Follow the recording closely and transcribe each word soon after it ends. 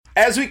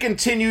As we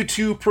continue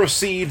to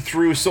proceed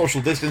through social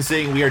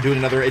distancing, we are doing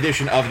another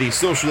edition of the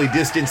Socially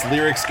Distanced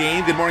Lyrics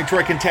Game. Good morning to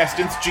our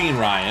contestants, Jeanne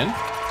Ryan.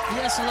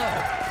 Yes,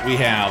 hello. We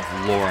have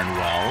Lauren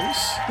Wells.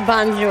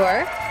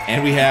 Bonjour.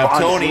 And we have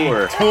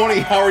Bonjour. Tony. Tony,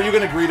 how are you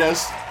going to greet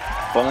us?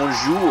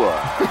 Bonjour.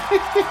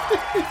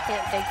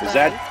 Can't take Is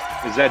mine.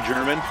 that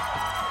German?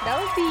 That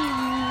would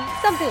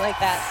be something like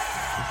that.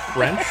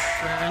 French?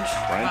 French.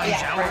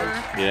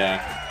 Yeah,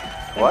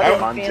 Yeah. What? Very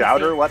Manjouter?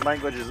 fancy. What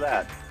language is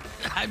that?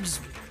 I'm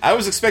just... I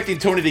was expecting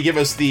Tony to give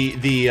us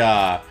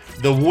the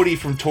Woody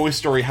from Toy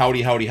Story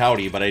howdy, howdy,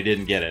 howdy, but I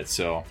didn't get it,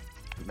 so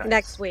Nice.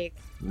 Next week.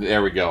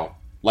 there we go.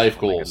 Life Make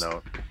a goals.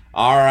 note.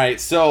 All right,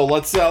 so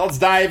let's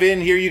dive in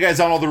here. You guys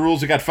all know the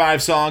rules. We got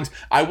 5 songs.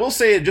 I will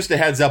say, just a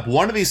heads up,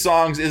 one of these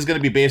songs is going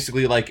to be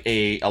basically like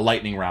a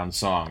lightning round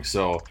song.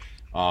 So,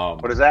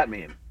 What does that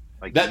mean?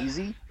 Like That-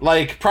 easy?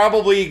 like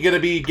probably going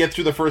to be get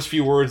through the first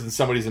few words and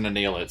somebody's going to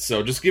nail it.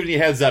 So just giving you a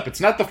heads up. It's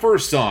not the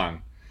first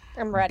song,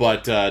 I'm ready.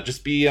 but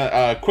just be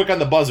quick on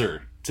the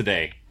buzzer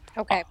today.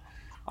 Okay.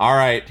 All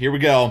right, here we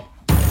go.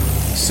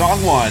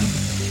 Song 1.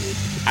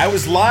 I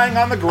was lying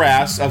on the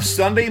grass of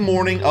Sunday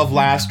morning of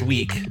last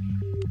week,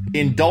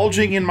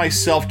 indulging in my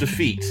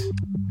self-defeat.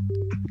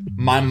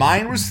 My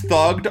mind was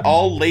thugged,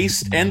 all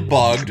laced and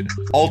bugged,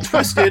 all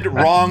twisted,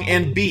 wrong,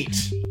 and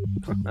beat.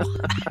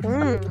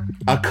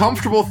 A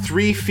comfortable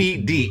 3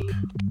 feet deep.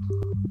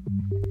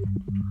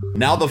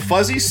 Now the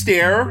fuzzy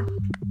stare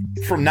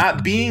from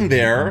not being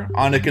there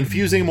on a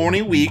confusing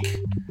morning week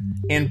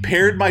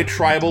impaired my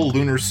tribal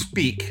lunar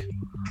speak.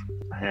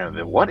 Man,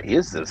 what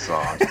is this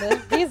song?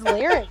 These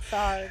lyrics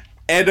are...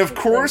 And of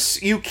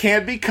course, you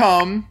can't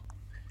become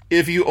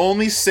if you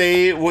only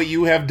say what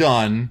you have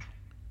done.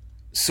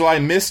 So I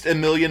missed a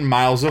million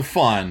miles of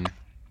fun.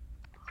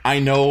 I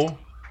know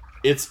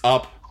it's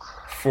up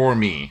for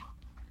me.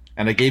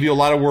 And I gave you a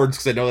lot of words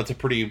because I know that's a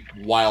pretty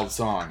wild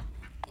song.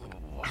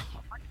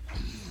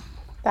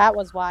 That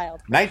was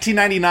wild.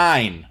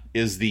 1999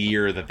 is the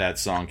year that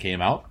song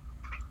came out.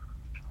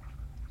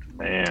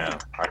 Man,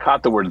 I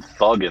caught the word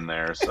thug in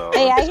there, so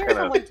Hey, I it's hear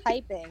kinda- someone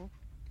typing.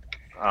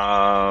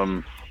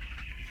 Um,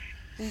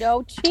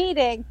 No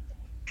cheating.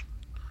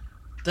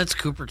 That's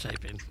Cooper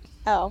typing.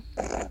 Oh.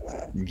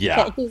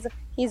 Yeah, Okay,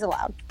 he's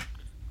allowed.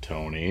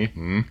 Tony.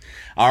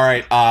 All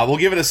right, we'll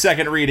give it a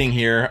second reading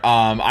here.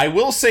 I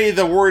will say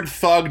the word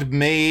thugged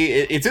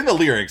it's in the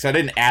lyrics. I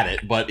didn't add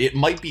it, but it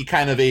might be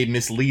kind of a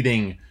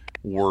misleading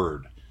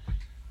word.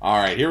 All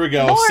right, here we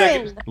go.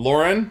 Lauren!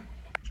 Lauren?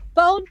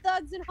 Bone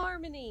Thugs in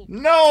Harmony.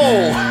 No!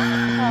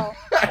 Oh.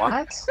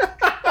 what?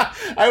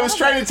 I was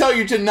trying to tell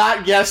you to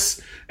not guess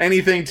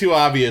anything too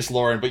obvious,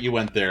 Lauren, but you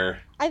went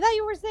there. I thought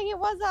you were saying it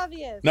was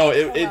obvious. No,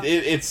 Oh, well.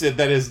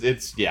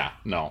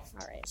 no. All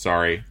right.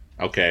 Sorry.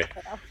 Okay.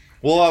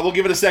 Well. We'll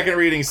give it a second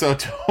reading. So,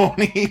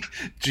 Tony,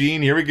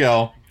 Jeanne, here we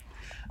go.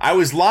 I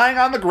was lying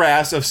on the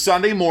grass of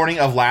Sunday morning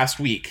of last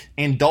week,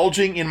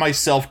 indulging in my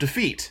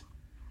self-defeat.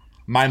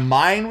 My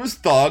mind was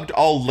thugged,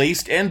 all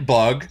laced and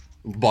bugged,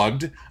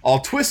 all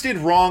twisted,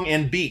 wrong,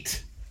 and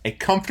beat. A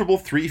comfortable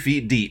 3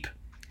 feet deep.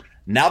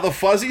 Now the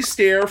fuzzy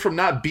stare from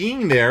not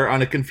being there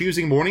on a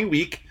confusing morning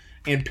week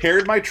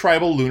impaired my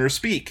tribal lunar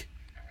speak.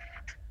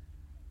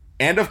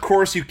 And of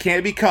course you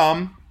can't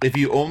become if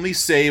you only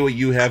say what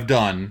you have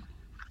done.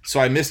 So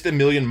I missed a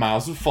million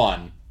miles of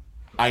fun.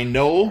 I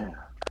know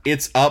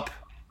it's up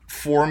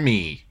for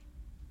me.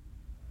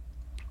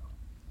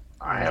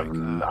 I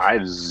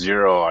have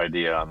zero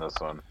idea on this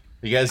one.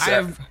 You guys, I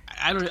have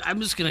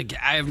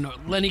no...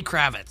 Lenny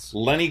Kravitz.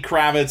 Lenny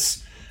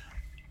Kravitz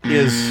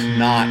is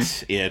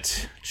not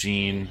it,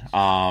 Jeanne.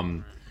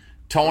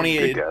 Tony,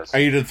 Good guess. are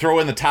you to throw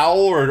in the towel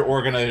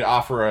or going to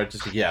offer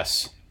just a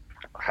yes?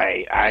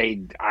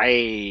 I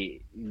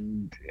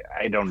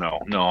don't know.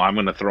 No, I'm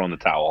going to throw in the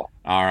towel.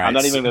 All right. I'm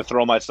not even going to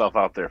throw myself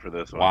out there for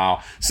this one.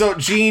 Wow. So,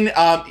 Jeanne,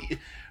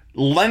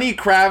 Lenny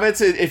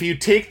Kravitz, if you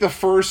take the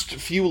first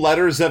few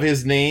letters of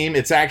his name,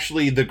 it's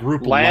actually the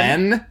group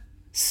Len.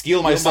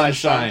 Steal My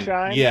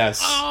Sunshine.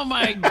 Yes. Oh,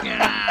 my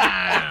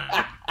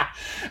God.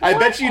 I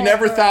bet you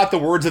never thought the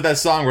words of that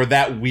song were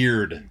that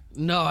weird.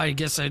 No, I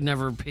guess I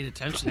never paid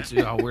attention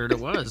to how weird it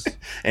was.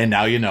 And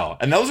now you know.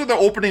 And those are the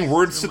opening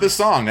words to the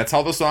song. That's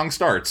how the song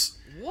starts.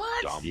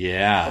 What? Dumb.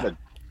 Yeah. What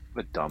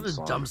a dumb What a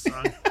song. dumb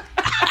song.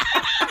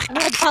 I'm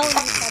not telling you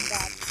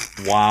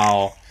said that.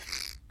 Wow.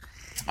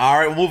 All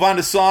right, we'll move on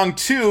to song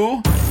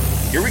 2.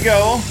 Here we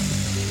go.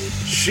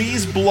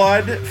 She's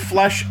blood,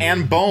 flesh,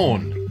 and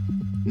bone.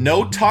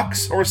 No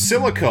tucks or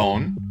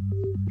silicone.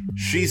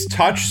 She's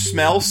touch,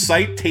 smell,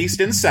 sight, taste,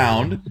 and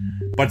sound.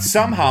 But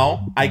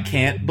somehow I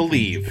can't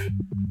believe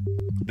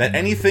that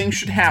anything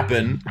should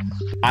happen.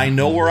 I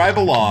know where I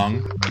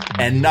belong,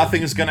 and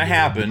nothing's gonna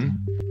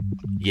happen.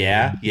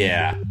 Yeah,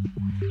 yeah.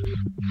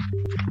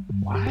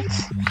 What?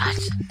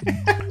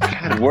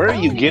 God, where are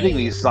you getting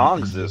these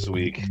songs this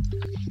week?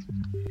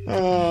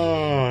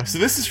 So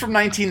this is from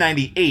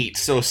 1998,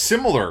 so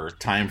similar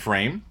time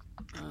frame.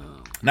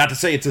 Not to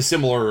say it's a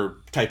similar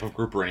type of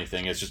group or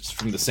anything. It's just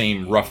from the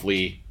same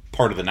roughly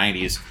part of the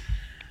 90s.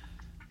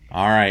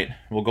 All right,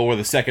 we'll go with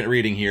a second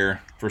reading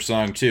here for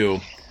song 2.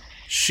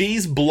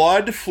 She's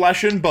blood,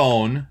 flesh, and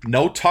bone,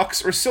 no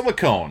tucks or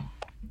silicone.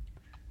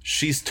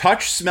 She's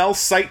touch, smell,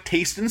 sight,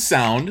 taste, and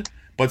sound,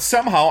 but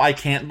somehow I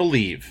can't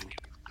believe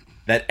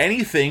that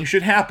anything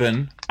should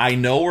happen. I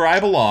know where I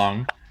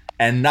belong,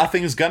 and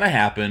nothing's gonna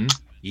happen.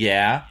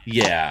 Yeah,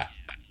 yeah.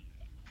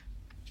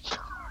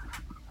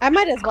 I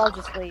might as well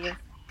just leave.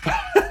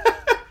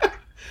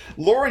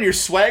 Lauren, your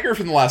swagger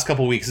from the last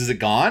couple weeks, is it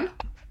gone?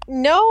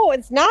 No,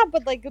 it's not.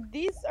 But like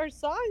these are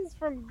songs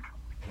from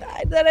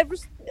that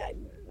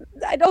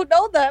I don't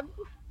know them.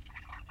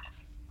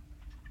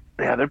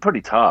 Yeah, they're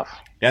pretty tough.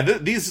 Yeah,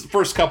 these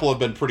first couple have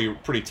been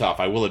pretty tough.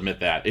 I will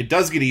admit that. It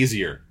does get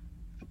easier.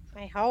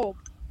 I hope.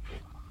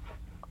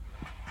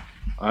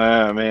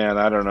 Man,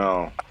 I don't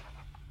know.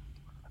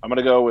 I'm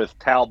gonna go with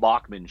Tal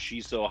Bachman.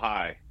 She's so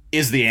high.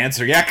 Is the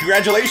answer? Yeah,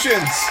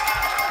 congratulations.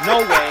 No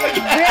way.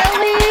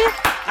 Really?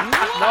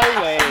 No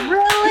way.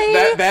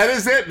 Really? That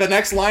is it. The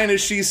next line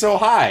is "She's so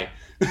high."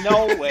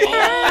 No way.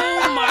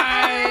 Oh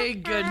my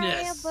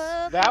goodness.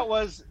 That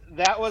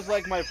was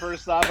like my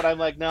first thought, but I'm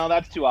like, no,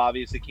 that's too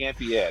obvious. It can't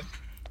be it.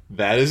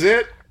 That is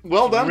it.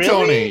 Well done, Really?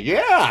 Tony.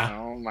 Yeah.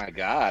 Oh my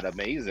God,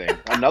 amazing.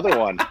 Another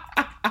one.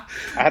 I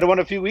had one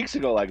a few weeks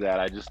ago like that.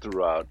 I just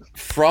threw out.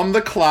 From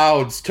the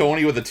Clouds,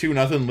 Tony with a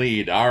 2-0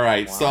 lead. All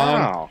right,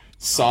 Wow.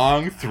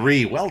 song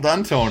 3. Well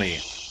done, Tony.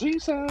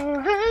 She's so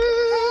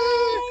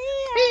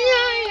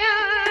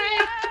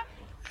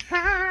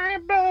high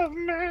above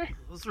me.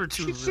 Those were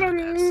two She's so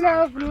really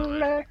bad songs, by the way.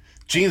 lovely.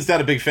 Gene's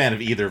not a big fan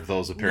of either of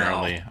those,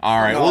 apparently. No.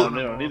 All right,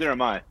 No, neither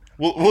am I.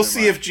 we'll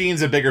see if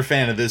Gene's a bigger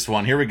fan of this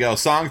one. Here we go.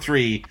 Song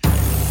 3.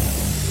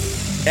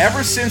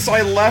 Ever since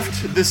I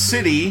left the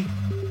city,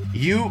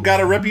 you got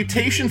a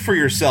reputation for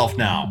yourself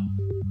now.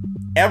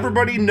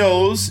 Everybody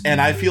knows, and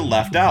I feel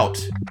left out.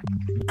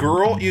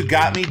 Girl, you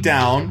got me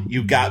down,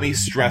 you got me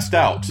stressed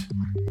out.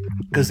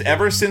 'Cause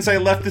ever since I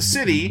left the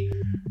city,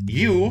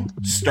 you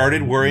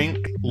started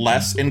wearing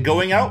less and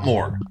going out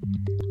more.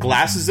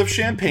 Glasses of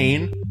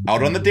champagne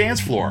out on the dance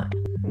floor.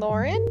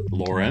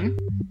 Lauren?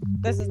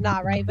 This is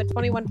not right. But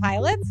 21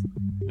 Pilots?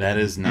 That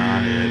is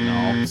not it.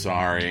 No,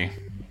 sorry.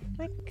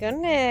 My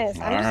goodness.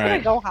 I'm All just right.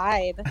 gonna go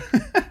hide.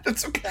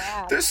 That's okay.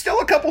 Bad. There's still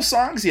a couple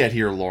songs yet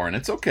here, Lauren.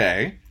 It's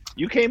okay.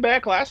 You came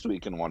back last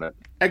week and won it.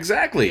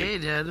 Exactly. They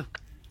did.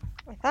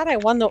 I thought I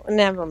won the.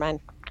 Never mind.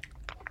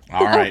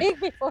 All right. Week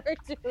before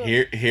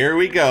too. Here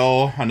we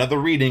go. Another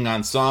reading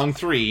on song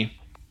 3.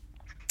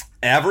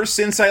 Ever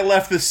since I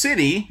left the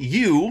city,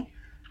 you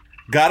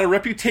got a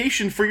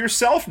reputation for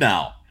yourself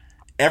now.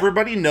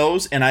 Everybody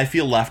knows, and I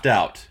feel left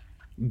out.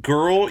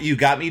 Girl, you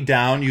got me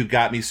down, you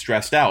got me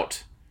stressed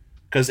out.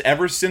 'Cause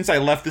ever since I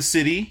left the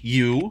city,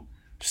 you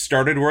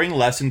started wearing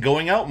less and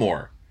going out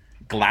more.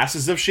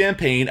 Glasses of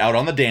champagne out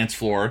on the dance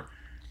floor,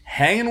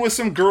 hanging with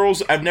some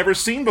girls I've never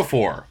seen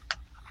before.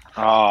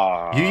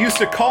 Oh. You used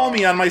to call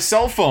me on my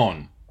cell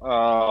phone.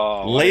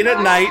 Oh. Late at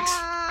night,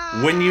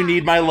 when you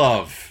need my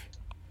love.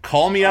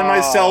 Call me on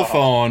my cell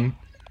phone.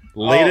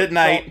 Late at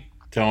night.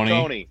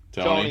 Tony.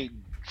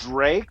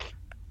 Drake?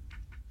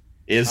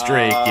 Is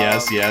Drake.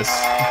 Yes.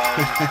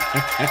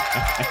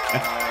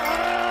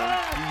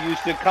 You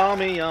used to call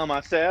me on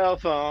my cell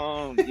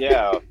phone.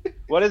 Yeah.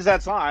 What is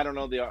that song? I don't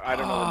know the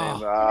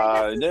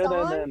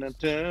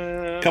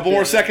name. Couple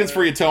more seconds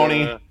for you,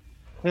 Tony.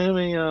 Call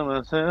me on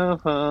my cell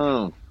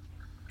phone.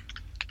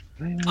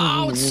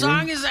 Oh, what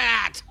song is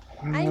that?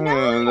 I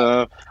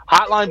know.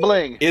 Hotline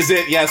Bling. Is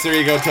it? Yes, there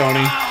you go, Tony.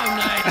 Oh,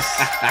 nice.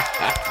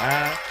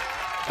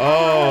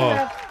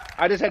 Oh.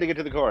 I just had to get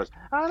to the chorus.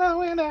 I know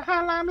when the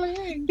Hotline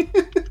Bling.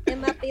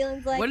 And my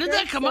feelings like When did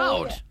that come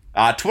soda.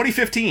 out?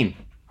 2015.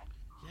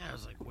 Yeah, I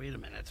was like, wait a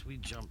minute. We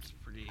jumped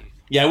pretty.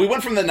 Yeah, we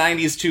went from the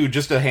 90s to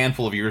just a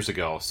handful of years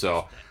ago,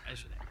 so. I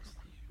should ask you.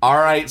 All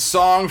right,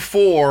 song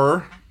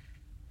 4.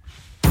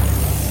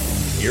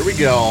 Here we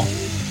go.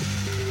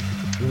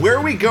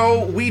 Where we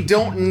go, we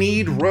don't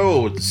need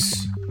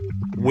roads.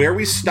 Where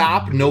we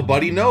stop,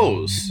 nobody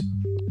knows.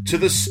 To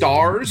the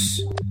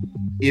stars,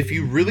 if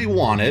you really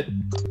want it.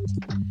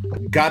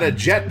 Got a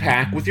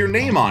jetpack with your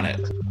name on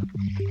it.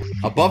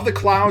 Above the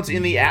clouds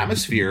in the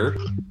atmosphere,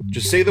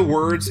 just say the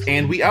words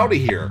and we outta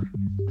here.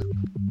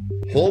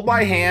 Hold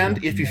my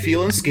hand if you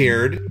feelin'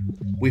 scared.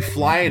 We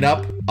flyin'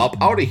 up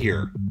outta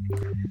here.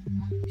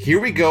 Here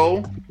we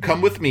go,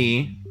 come with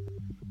me.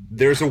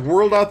 There's a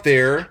world out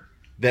there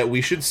that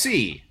we should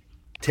see.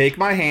 Take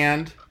my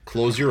hand,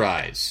 close your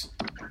eyes.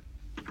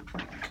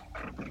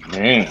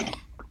 Man.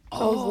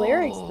 Those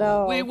lyrics,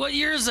 though. Wait, what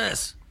year is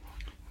this?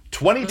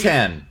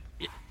 2010.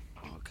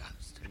 Oh, God,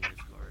 it's 10 years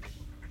ago already.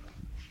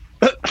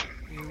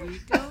 Here we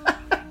go.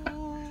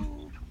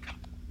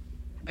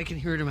 I can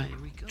hear it in my... Here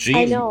we go. Jeanne,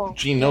 I know.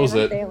 Jeanne knows I'm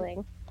it.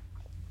 failing.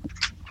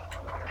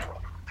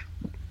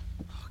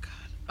 Oh,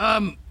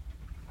 God.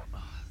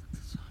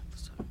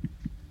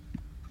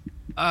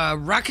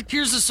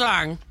 Rocketeer's a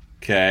song.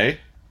 Okay.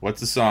 What's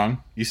the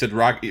song? You said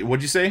rock.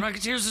 What'd you say?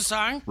 Rocketeer's a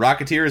song.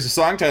 Rocketeer is a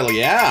song title.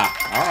 Yeah.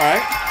 All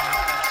right.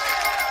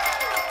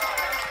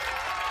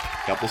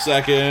 Couple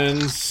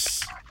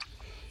seconds.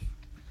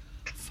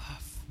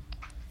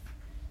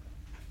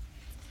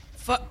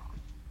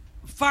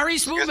 Far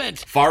East Movement.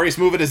 Far East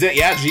Movement is it.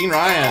 Yeah, Jeanne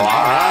Ryan. All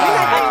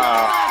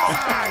right.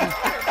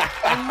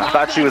 I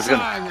thought she was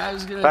gonna-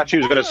 Thought she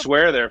was going to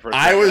swear there for a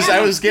I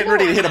second. was getting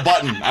ready to hit a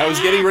button. I was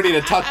getting ready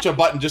to touch a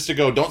button just to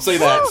go, don't say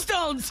that.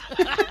 Stones.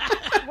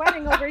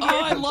 Sweating over here.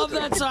 Oh, I love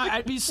that song.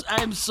 I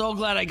am so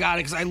glad I got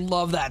it because I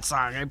love that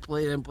song. I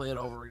play it and play it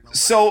over and over.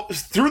 So,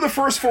 through the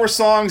first 4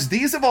 songs,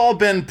 these have all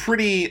been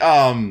pretty,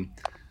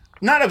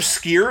 not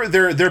obscure.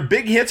 They're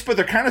big hits, but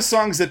they're kind of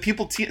songs that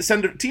people seem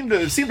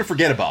to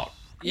forget about.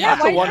 Yeah,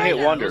 Lots of one-hit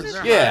wonders.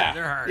 They're Yeah. hard.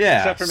 They're hard. Yeah.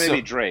 Except for maybe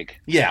So- Drake.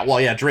 Yeah, well,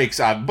 yeah, Drake's,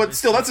 but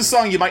still, that's a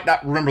song you might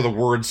not remember the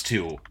words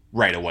to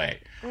right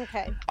away.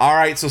 Okay. All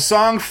right, so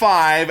song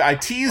 5, I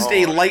teased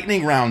a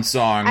lightning round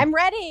song. I'm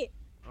ready.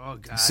 Oh,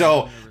 God.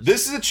 So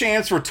this is a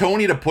chance for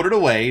Tony to put it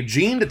away,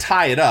 Jeanne to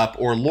tie it up,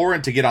 or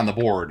Lauren to get on the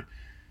board.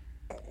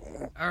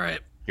 All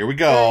right. Here we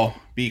go.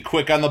 Be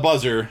quick on the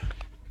buzzer.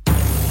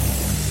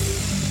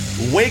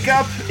 Wake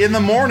up in the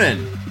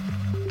morning,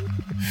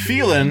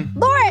 feeling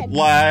Lauren.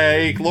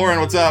 like Lauren.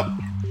 What's up?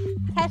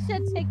 Kesha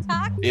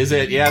TikTok. Is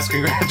it? Yes.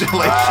 Congratulations.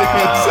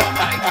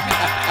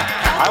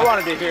 I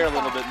wanted to hear a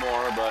little bit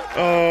more, but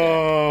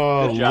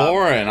Oh, Good job.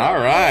 Lauren. All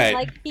right.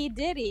 Like P.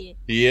 Diddy.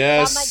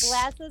 Yes. Got my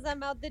glasses.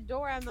 I'm out the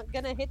door. I'm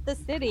gonna hit the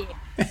city.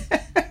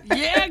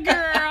 Yeah,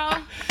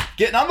 girl.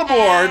 Getting on the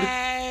board.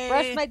 Hey.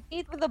 Brush my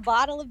teeth with a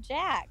bottle of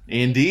Jack.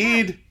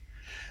 Indeed.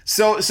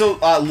 So,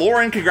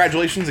 Lauren,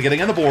 congratulations on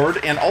getting on the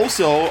board, and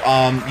also,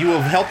 you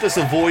have helped us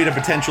avoid a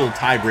potential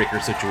tiebreaker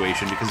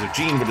situation, because if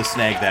Jeanne would have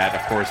snagged that,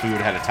 of course, we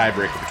would have had a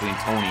tiebreaker between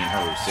Tony and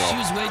her, She so.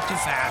 was way too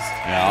fast.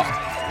 Yeah.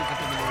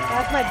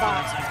 That's my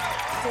boss.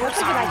 So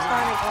that's like an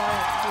iconic line,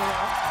 you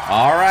know?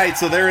 All right,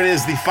 so there it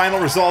is, the final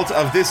result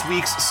of this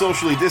week's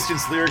socially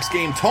distanced lyrics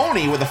game.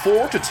 Tony with a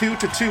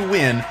 4-2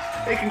 win.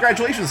 Hey,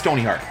 congratulations,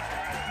 Tony Hart.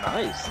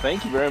 nice.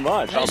 Thank you very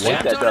much. I'll Nice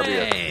take job, that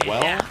Tony. W.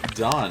 Well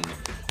done.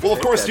 Well, of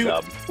Take course, that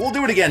dub. we'll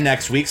do it again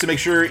next week, so make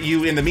sure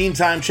you, in the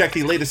meantime, check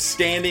the latest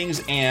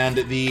standings and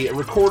the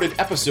recorded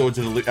episodes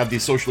of the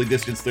socially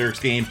distanced lyrics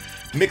game,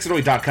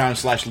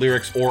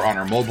 mixitoy.com/lyrics, or on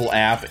our mobile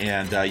app.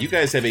 And you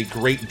guys have a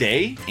great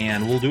day,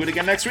 and we'll do it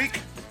again next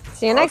week.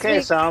 See you next Okay,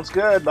 week. sounds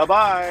good.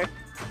 Bye-bye.